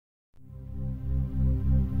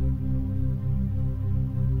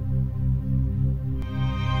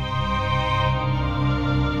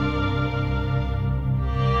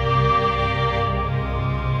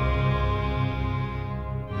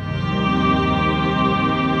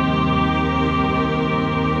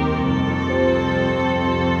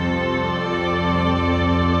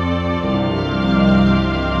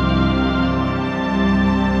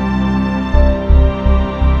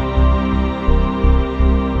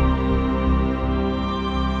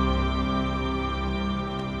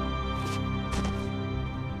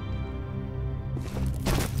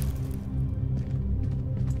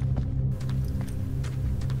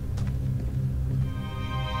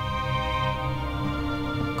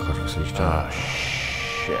Wachslichter. Ah,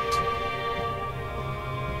 shit.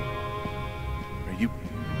 Are you...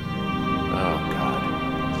 Oh, God.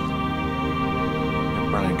 You're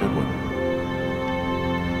Brian Goodwin.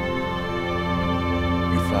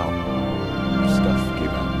 You fell. Your stuff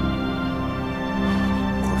gave out.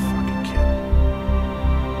 Poor fucking kid.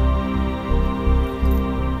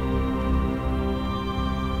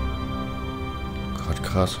 Gott,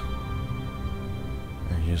 krass.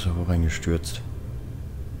 Ja, hier ist er wohl reingestürzt.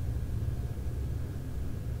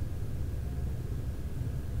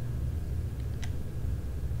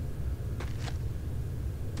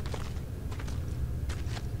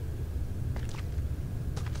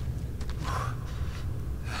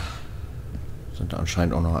 Sind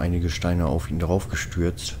anscheinend auch noch einige Steine auf ihn drauf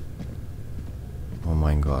gestürzt. Oh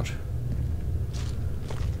mein Gott.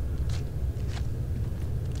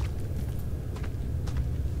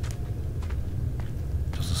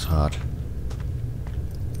 Das ist hart.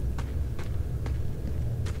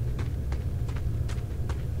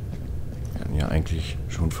 Wir hatten ja eigentlich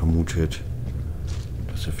schon vermutet,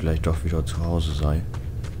 dass er vielleicht doch wieder zu Hause sei.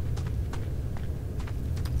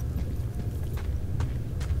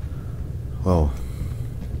 Wow.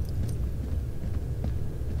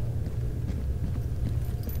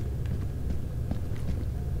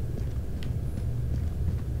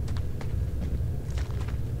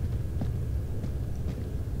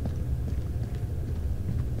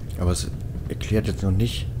 Aber es erklärt jetzt noch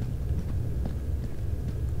nicht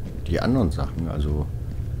die anderen Sachen, also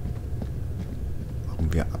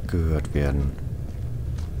warum wir abgehört werden,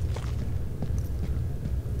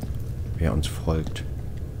 wer uns folgt,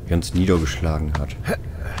 wer uns niedergeschlagen hat.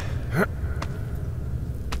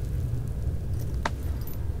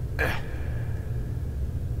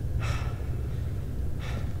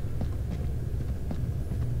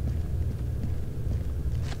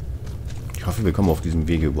 Ich hoffe, wir kommen auf diesem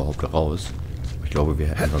Wege überhaupt raus. Ich glaube, wir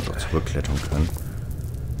hätten uns auch zurückklettern können.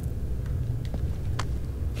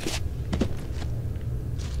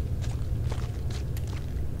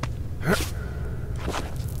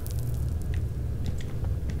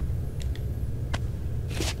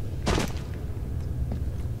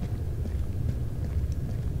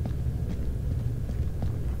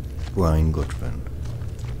 Brian Goodwin.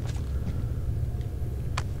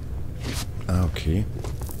 Ah, okay.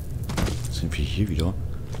 Sind wir hier wieder?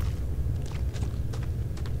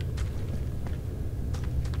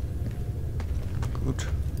 Gut.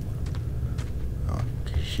 Ja,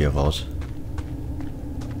 gehe ich hier raus.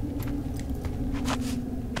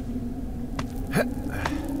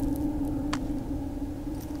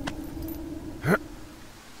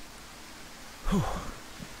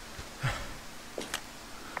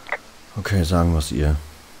 Okay, sagen was ihr.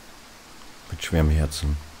 Mit schwerem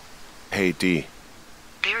Herzen. Hey, D.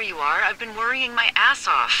 There you are. I've been worrying my ass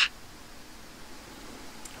off.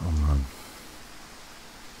 Oh Mann.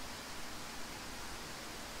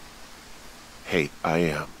 Hey,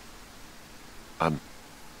 I'm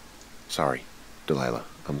sorry, Delilah.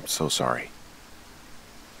 I'm so sorry.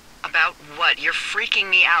 About what? You're freaking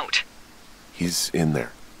me out. He's in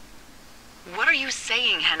there. What are you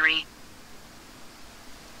saying, Henry?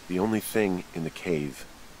 The only thing in the cave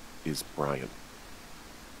is Brian.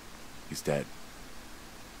 He's dead.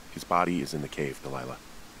 His body is in the cave, Delilah.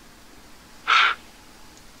 You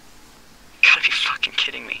gotta be fucking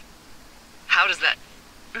kidding me. How does that...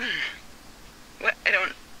 What? I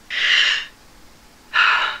don't...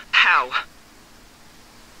 How?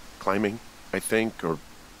 Climbing, I think, or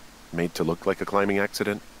made to look like a climbing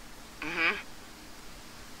accident. Mm-hmm.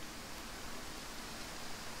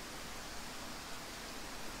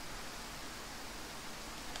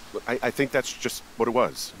 I think that's just what it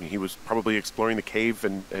was. I mean, he was probably exploring the cave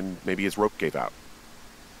and maybe his rope gave out.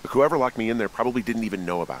 But whoever locked me in there probably didn't even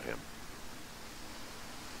know about him.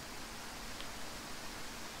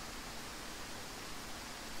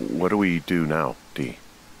 What do we do now, Dee?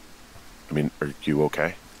 I mean, are you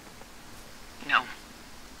okay? No,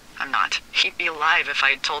 I'm not. He'd be alive if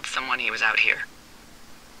I had told someone he was out here.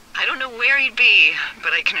 I don't know where he'd be,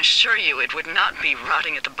 but I can assure you it would not be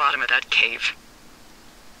rotting at the bottom of that cave.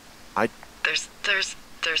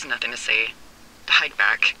 There's nothing to say. Hike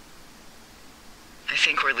back. I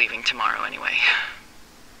think we're leaving tomorrow anyway.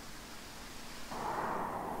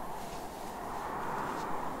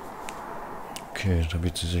 Okay, da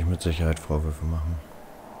wird sie sich mit Sicherheit Vorwürfe machen.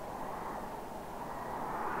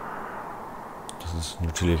 Das ist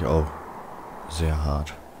natürlich auch sehr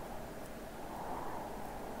hart.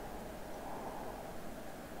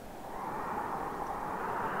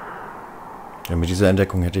 Ja, mit dieser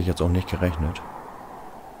Entdeckung hätte ich jetzt auch nicht gerechnet.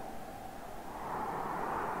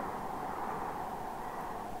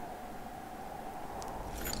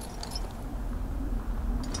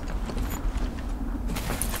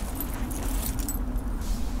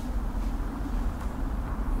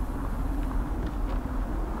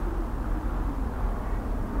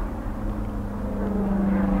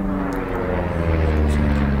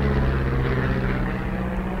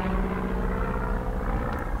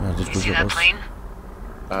 das You see that durchaus... plane?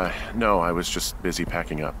 No, I was just busy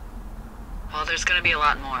packing up. Well, there's gonna be a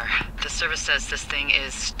lot more. The service says this thing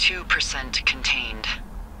is 2% contained.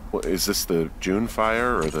 Well, is this the June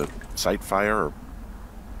fire or the site fire? Or...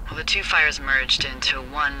 Well, the two fires merged into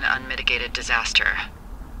one unmitigated disaster.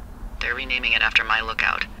 They're renaming it after my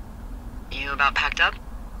lookout. You about packed up?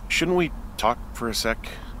 Shouldn't we talk for a sec,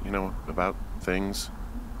 you know, about things?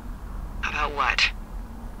 About what?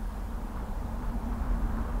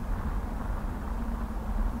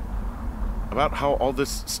 About how all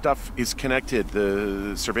this stuff is connected.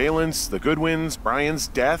 The surveillance, the Goodwins, Brian's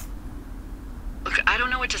death. Look, I don't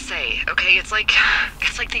know what to say, okay? It's like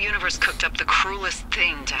the universe cooked up the cruelest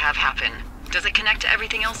thing to have happen. Does it connect to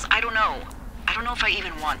everything else? I don't know. I don't know if I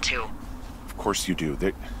even want to. Of course you do.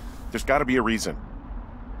 There's got to be a reason.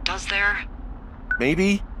 Does there?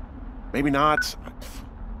 Maybe. Maybe not.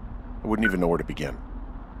 I wouldn't even know where to begin.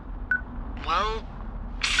 Well,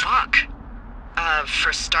 fuck.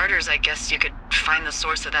 For starters, I guess you could find the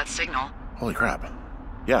source of that signal. Holy crap.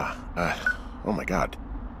 Yeah, oh my god.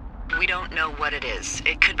 We don't know what it is.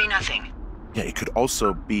 It could be nothing. Yeah, it could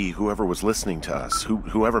also be whoever was listening to us,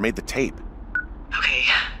 whoever made the tape. Okay.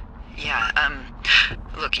 Yeah,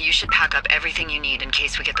 look, you should pack up everything you need in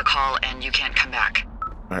case we get the call and you can't come back.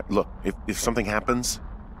 All right, look, if something happens...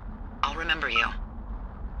 I'll remember you.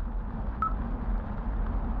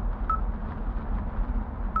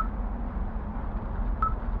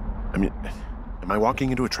 I mean, am I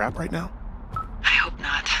walking into a trap right now? I hope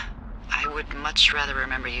not. I would much rather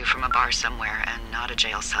remember you from a bar somewhere and not a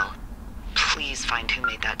jail cell. Please find who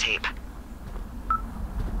made that tape.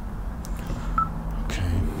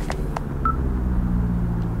 Okay.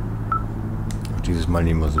 Auch dieses Mal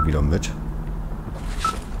nehmen wir sie wieder mit.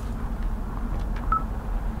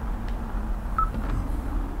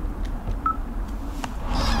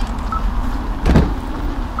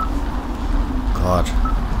 Gott.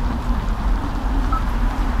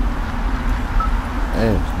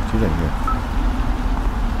 Ey, was macht die denn hier?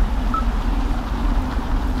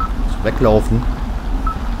 Weglaufen.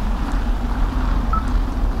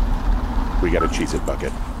 We got a Cheez-It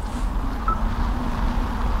bucket.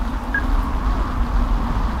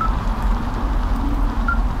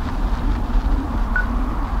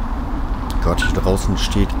 Gott, hier draußen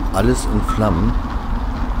steht alles in Flammen.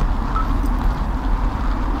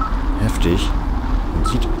 Heftig. Man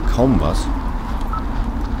sieht kaum was.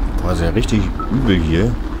 Boah, ist ja richtig übel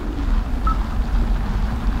hier.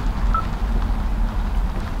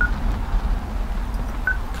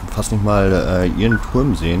 Fast nicht mal ihren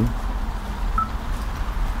Turm sehen.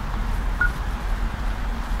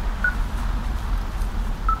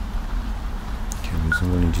 Okay, wir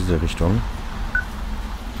müssen wohl in diese Richtung.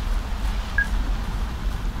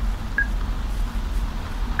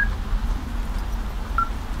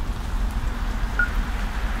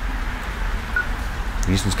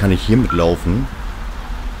 Wenigstens kann ich hier mitlaufen.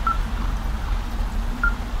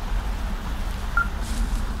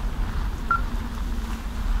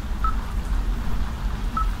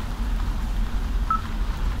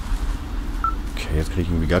 Jetzt kriege ich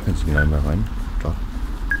irgendwie gar kein Signal mehr rein. Doch.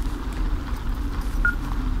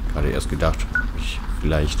 Gerade erst gedacht, ob ich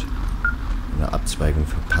vielleicht eine Abzweigung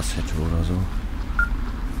verpasst hätte oder so.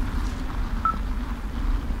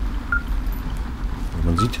 Aber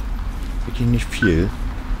man sieht wirklich nicht viel.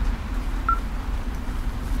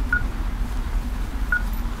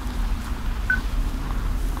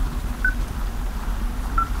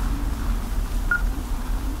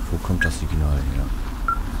 Wo kommt das Signal her?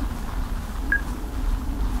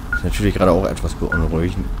 Natürlich gerade auch etwas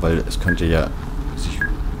beunruhigend, weil es könnte ja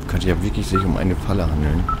wirklich sich um eine Falle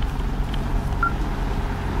handeln.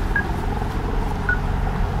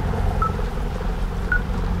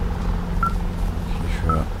 Ich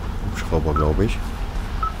höre Hubschrauber, glaube ich.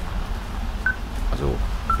 Also,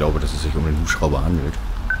 ich glaube, dass es sich um den Hubschrauber handelt.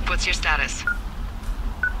 What's your status?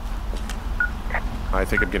 I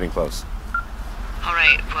think I'm getting close. All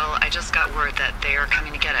right, well, I just got word that they are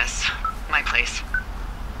coming to get us. My place.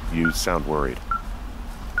 You sound worried.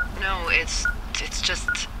 No, it's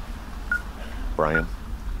just... Brian?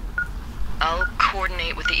 I'll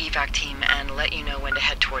coordinate with the evac team and let you know when to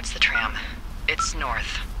head towards the tram. It's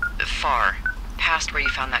north. Far. Past where you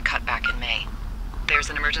found that cut back in May. There's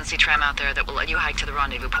an emergency tram out there that will let you hike to the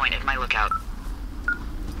rendezvous point at my lookout.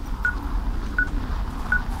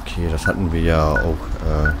 Okay, das hatten wir ja auch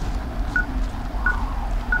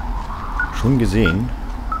schon gesehen.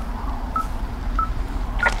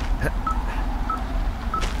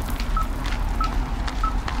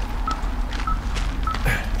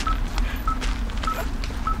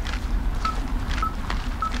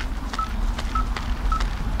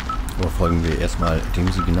 folgen wir erstmal dem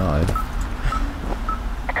Signal.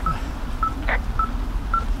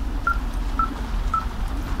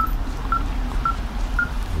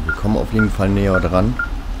 Wir kommen auf jeden Fall näher dran.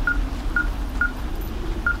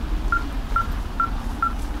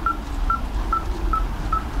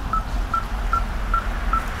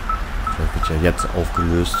 Vielleicht wird ja jetzt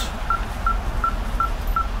aufgelöst,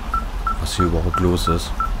 was hier überhaupt los ist.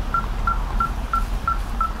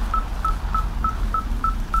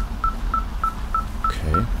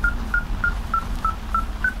 Okay.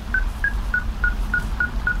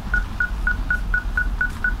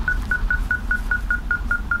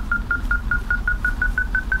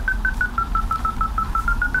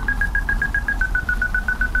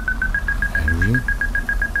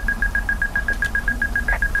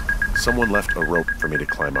 Someone left a rope for me to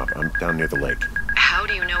climb up. I'm down near the lake. How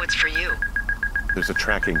do you know it's for you? There's a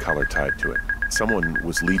tracking collar tied to it. Someone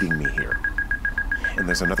was leading me here. And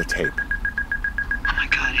there's another tape. Oh my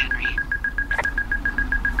God, Henry.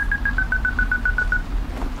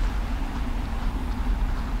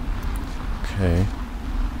 Okay.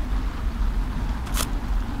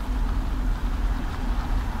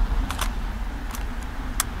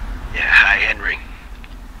 Yeah, hi, Henry.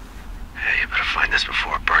 Hey, you better find this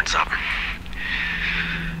before it burns up.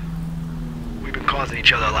 We've been causing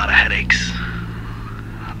each other a lot of headaches.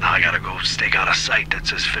 Now I gotta go stake out a site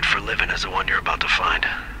that's as fit for living as the one you're about to find.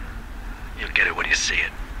 You'll get it when you see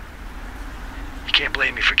it. You can't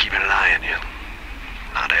blame me for keeping an eye on you.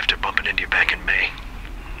 Not after bumping into you back in May.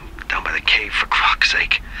 Down by the cave, for croc's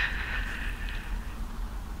sake.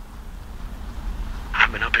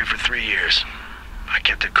 I've been up here for 3 years. I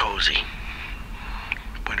kept it cozy.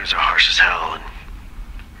 Winters are harsh as hell, and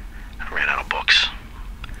I ran out of books.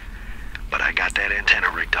 But I got that antenna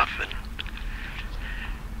rigged up, and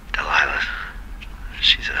Delilah,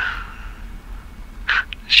 she's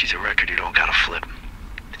a record you don't gotta flip.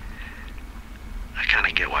 I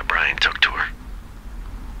kinda get why Brian took to her.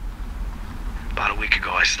 About a week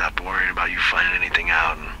ago, I stopped worrying about you finding anything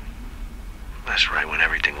out, and that's right when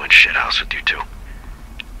everything went shithouse with you two.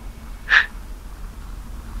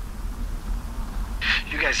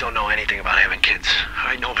 You guys don't know anything about having kids. All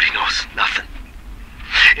right, nobody knows nothing.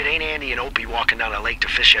 It ain't Andy and Opie walking down the lake to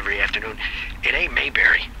fish every afternoon. It ain't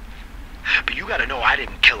Mayberry. But you gotta know I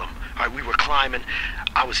didn't kill him. All right, we were climbing.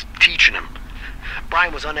 I was teaching him.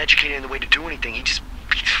 Brian was uneducated in the way to do anything. He just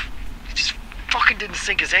fucking didn't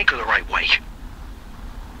sink his anchor the right way.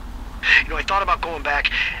 You know, I thought about going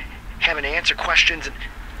back, having to answer questions, and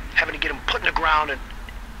having to get him put in the ground, and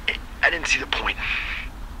I didn't see the point.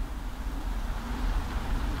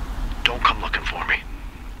 Don't come looking for me.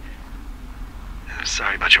 I'm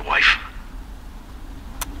sorry about your wife.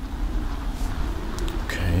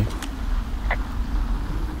 Okay.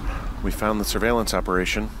 We found the surveillance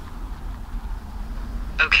operation.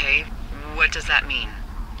 Okay, what does that mean?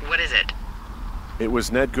 What is it? It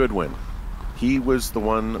was Ned Goodwin. He was the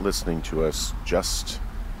one listening to us. Just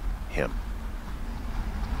him.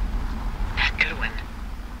 Ned Goodwin.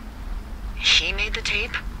 He made the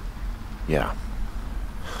tape? Yeah.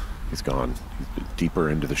 He's gone. He's deeper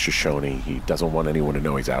into the Shoshone. He doesn't want anyone to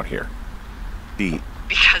know he's out here.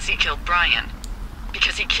 Because he killed Brian.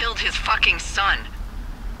 Because he killed his fucking son.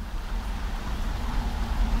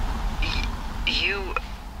 You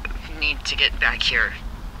need to get back here.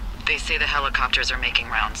 They say the helicopters are making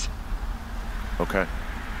rounds. Okay.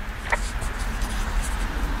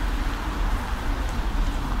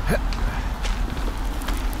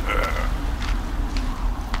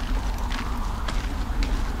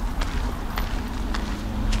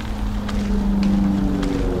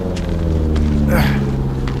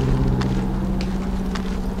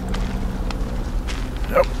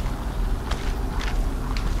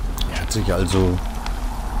 Sich also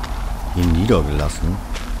hier niedergelassen.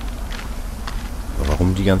 Aber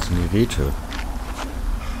warum die ganzen Geräte?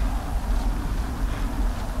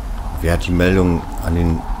 Wer hat die Meldung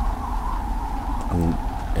an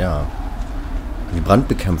die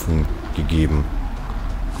Brandbekämpfung gegeben?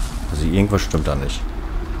 Also irgendwas stimmt da nicht.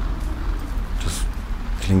 Das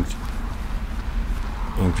klingt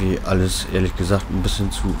irgendwie alles, ehrlich gesagt, ein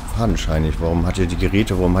bisschen zu fadenscheinig. Warum hat er die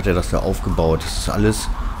Geräte, warum hat er das da aufgebaut? Das ist alles...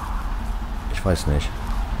 Ich weiß nicht.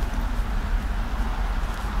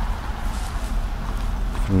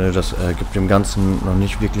 Ich finde, das gibt dem Ganzen noch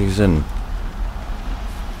nicht wirklich Sinn.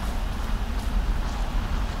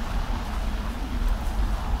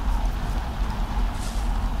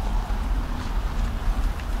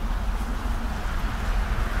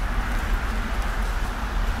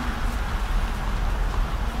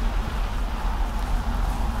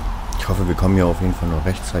 Ich hoffe, wir kommen hier auf jeden Fall noch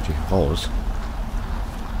rechtzeitig raus.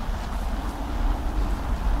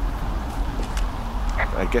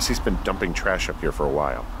 I guess he's been dumping trash up here for a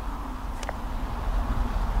while.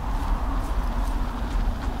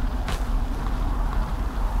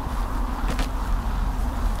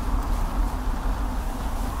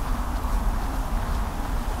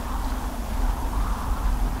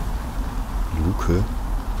 Luke.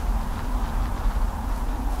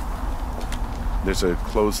 There's a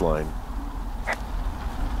clothesline.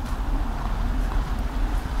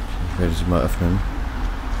 Ich werde sie mal öffnen.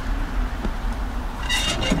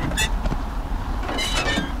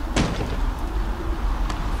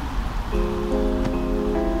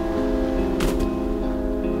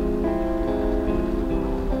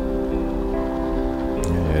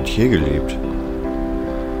 Ja, er hat hier gelebt. Hier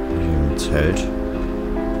im Zelt.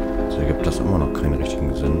 Also ergibt das immer noch keinen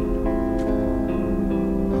richtigen Sinn.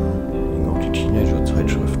 Hier liegen auch die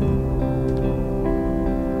Teenager-Zeitschriften.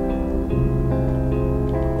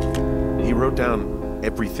 He wrote down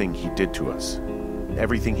everything he did to us.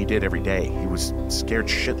 Everything he did every day. He was scared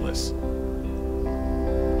shitless.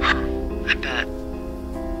 I bet.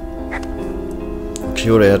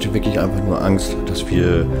 Okay, oder er hatte wirklich einfach nur Angst, dass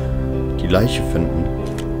wir die Leiche finden.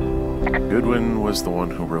 Goodwin was the one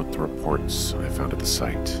who wrote the reports I found at the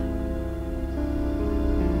site.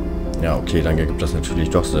 Ja, okay, dann ergibt das natürlich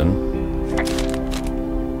doch Sinn.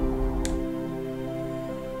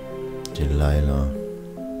 Delilah.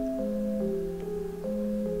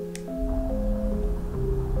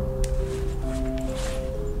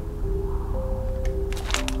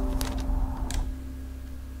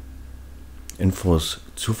 Infos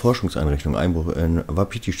zur Forschungseinrichtung. Einbruch in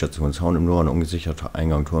Wapiti-Station. Zaun im Norden, ungesicherter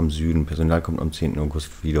Eingang, Tor im Süden. Personal kommt am 10.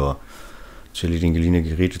 August wieder. Zu erledigen geliehene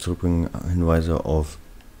Geräte zurückbringen. Hinweise auf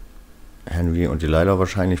Henry und Delilah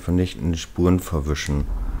wahrscheinlich vernichten. Spuren verwischen.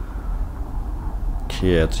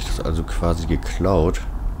 Okay, er hat sich das also quasi geklaut.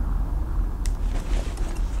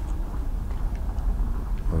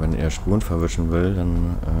 Aber wenn er Spuren verwischen will,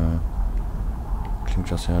 dann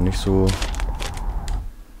klingt das ja nicht so...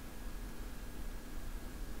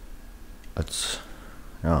 als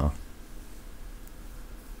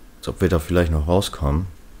ob wir da vielleicht noch rauskommen.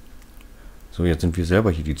 So, jetzt sind wir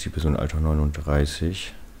selber hier die Zielperson Alter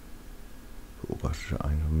 39. Beobachtete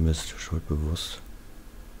einen Mist, schuldbewusst.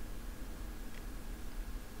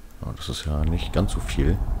 Oh, das ist ja nicht ganz so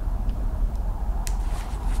viel.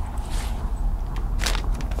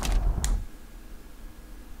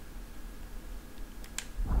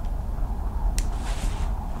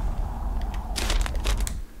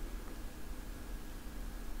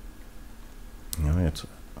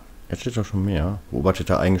 Jetzt steht doch schon mehr.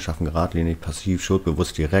 Beobachtete Eigenschaften geradlinig, passiv,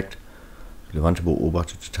 schuldbewusst, direkt. Relevante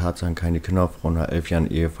beobachtete Tatsachen, keine Kinder, Frau nach 11 Jahren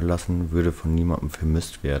Ehe verlassen, würde von niemandem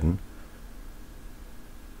vermisst werden.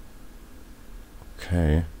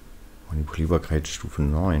 Okay. Manipulierbarkeit Stufe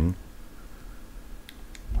 9.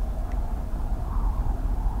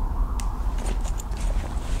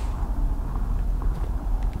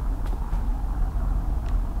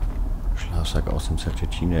 Schlafsack aus dem Set der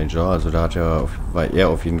Teenager. Also da war er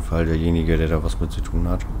auf jeden Fall derjenige, der da was mit zu tun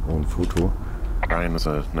hat. Oh, ein Foto. Brian was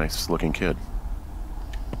a nice looking kid.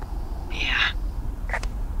 Yeah.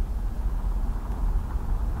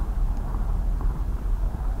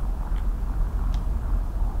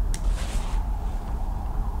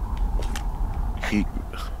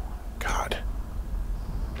 God.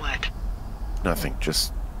 What? Nothing,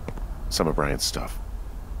 just some of Brian's stuff.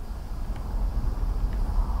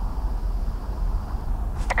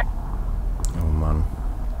 Oh Mann.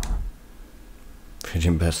 Für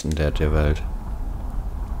den besten Dad der Welt.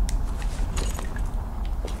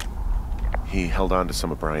 He held on to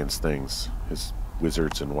some of Brian's things, his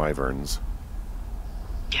wizards and wyverns.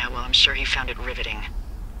 Yeah, well, I'm sure he found it riveting.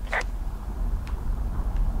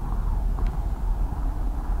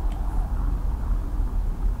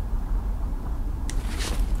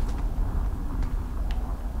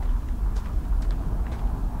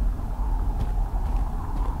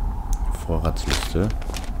 Vorratsliste.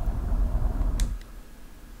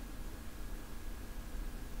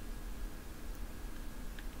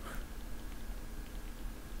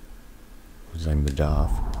 Sein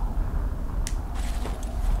Bedarf.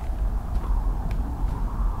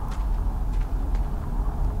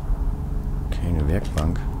 Okay, eine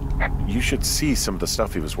Werkbank. You should see some of the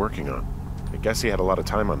stuff he was working on. I guess he had a lot of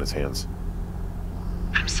time on his hands.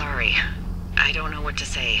 I'm sorry. I don't know what to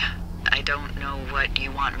say. I don't know what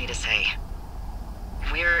you want me to say.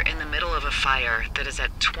 We're in the middle of a fire that is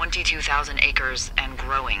at 22,000 acres and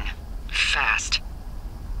growing. Fast.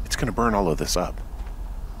 It's gonna burn all of this up.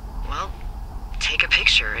 Well, take a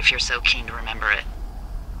picture if you're so keen to remember it.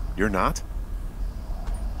 You're not?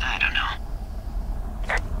 I don't know.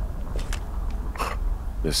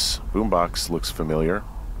 This boombox looks familiar.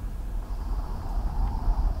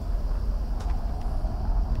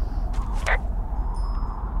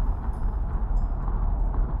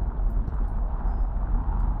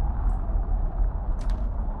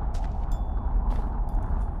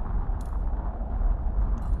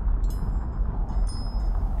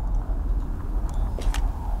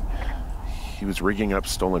 He was rigging up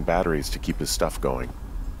stolen batteries to keep his stuff going.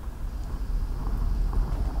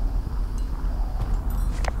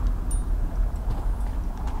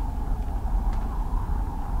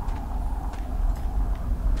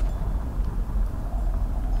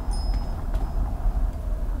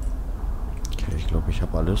 Okay, ich glaube, ich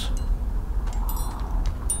habe alles.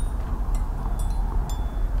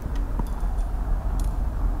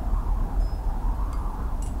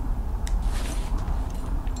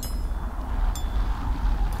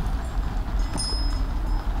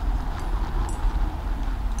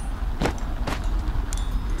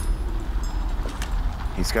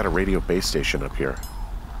 He's got a radio base station up here.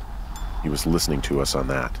 He was listening to us on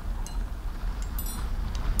that.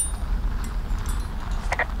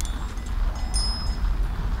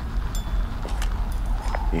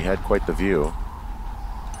 He had quite the view.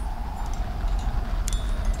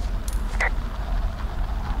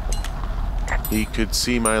 He could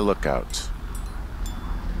see my lookout.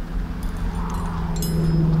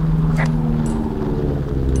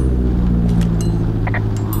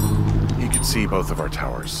 See both of our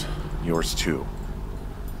towers. Yours too.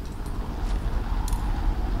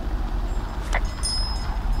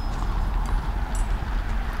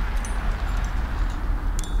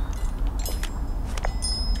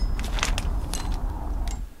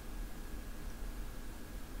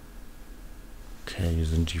 Okay, hier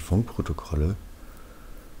sind die Funkprotokolle.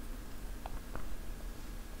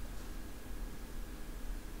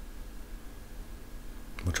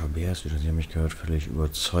 Mutter Bär ist wieder, sie haben mich gehört, völlig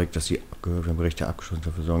überzeugt, dass sie abgehört werden, Berichte abgeschlossen,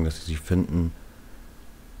 dafür sorgen, dass sie finden.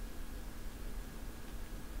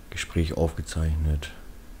 Gespräch aufgezeichnet.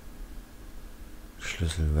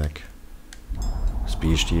 Schlüssel weg. Das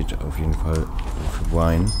B steht auf jeden Fall für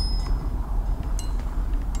Wine.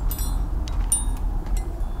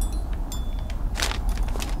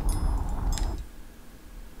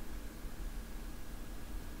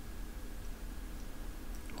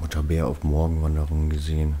 Mutter Bär auf Morgenwanderungen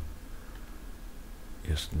gesehen.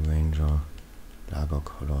 Ersten Ranger.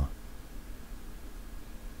 Lagerkoller.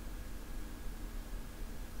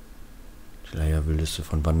 Die Leier will Liste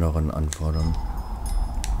von Wanderern anfordern.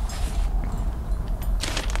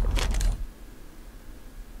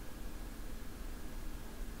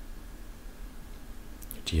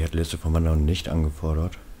 Die hat Liste von Wanderern nicht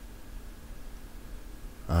angefordert.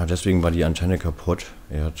 Ah, deswegen war die Antenne kaputt.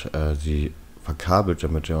 Er hat sie verkabelt,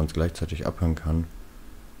 damit er uns gleichzeitig abhören kann.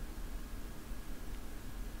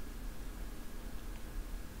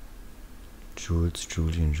 Jules,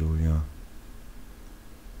 Julian, Julia.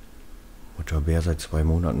 Mutter Bär seit 2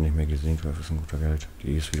 Monaten nicht mehr gesehen. 12 ist ein guter Geld.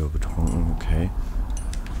 Die ist wieder betrunken, okay.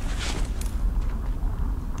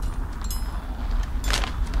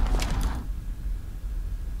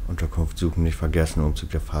 Unterkunft suchen, nicht vergessen.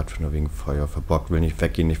 Umzug der Pfadfinder wegen Feuer. Verbockt, will nicht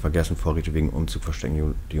weggehen, nicht vergessen. Vorräte wegen Umzug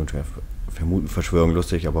verstecken. Die unter vermuten Verschwörung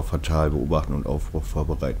lustig, aber fatal. Beobachten und Aufbruch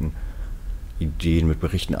vorbereiten. Ideen mit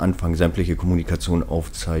Berichten anfangen. Sämtliche Kommunikation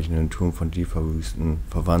aufzeichnen. Turm von die verwüsten.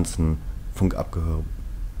 Verwanzen. Funk abgehört.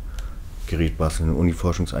 Gerät basteln.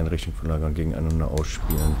 Uni-Forschungseinrichtungen verlagern. Gegeneinander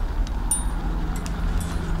ausspielen.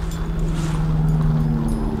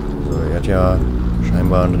 So, er hat ja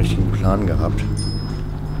scheinbar einen richtigen Plan gehabt.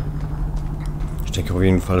 Ich denke auf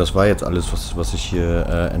jeden Fall, das war jetzt alles, was ich hier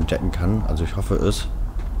entdecken kann. Also ich hoffe es.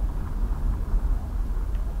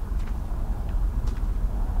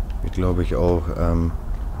 Wird, glaube ich, auch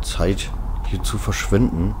Zeit, hier zu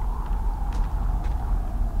verschwinden.